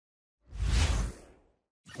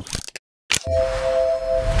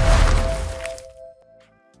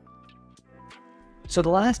So the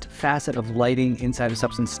last facet of lighting inside of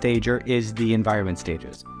Substance Stager is the environment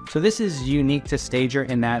stages. So this is unique to Stager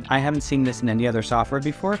in that I haven't seen this in any other software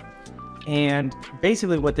before. And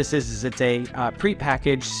basically what this is it's a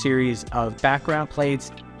pre-packaged series of background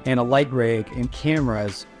plates and a light rig and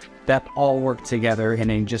cameras that all work together in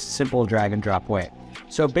a just simple drag and drop way.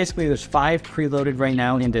 So basically there's 5 preloaded right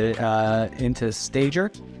now into Stager.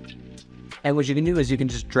 And what you can do is you can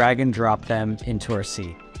just drag and drop them into our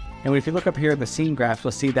scene. And if you look up here at the scene graph,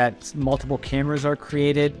 you'll see that multiple cameras are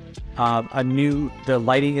created. The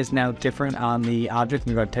lighting is now different on the object.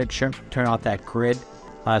 I'm going to turn off that grid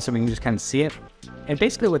so we can just kind of see it. And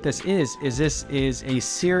basically what this is a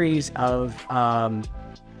series of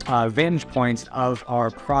vantage points of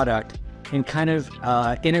our product and kind of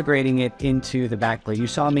integrating it into the backplate. You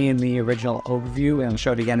saw me in the original overview, and I'll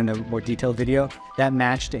show it again in a more detailed video, that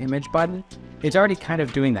match to image button. It's already kind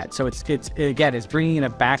of doing that. So it's bringing in a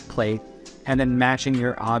backplate and then matching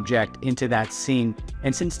your object into that scene.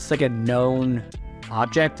 And since it's like a known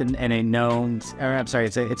object and a known,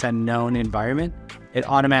 it's a known environment, it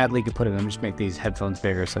automatically could put it. I'm just make these headphones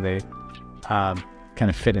bigger so they kind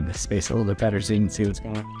of fit in this space a little bit better so you can see what's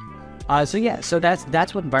going on. So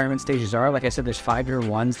that's what environment stages are. Like I said, there's 5 different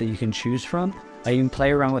ones that you can choose from. You can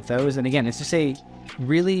play around with those. And again, it's just a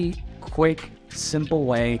really quick, simple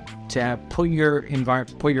way to put your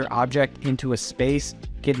object into a space,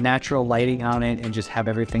 get natural lighting on it, and just have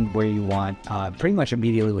everything where you want pretty much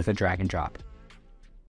immediately with a drag and drop.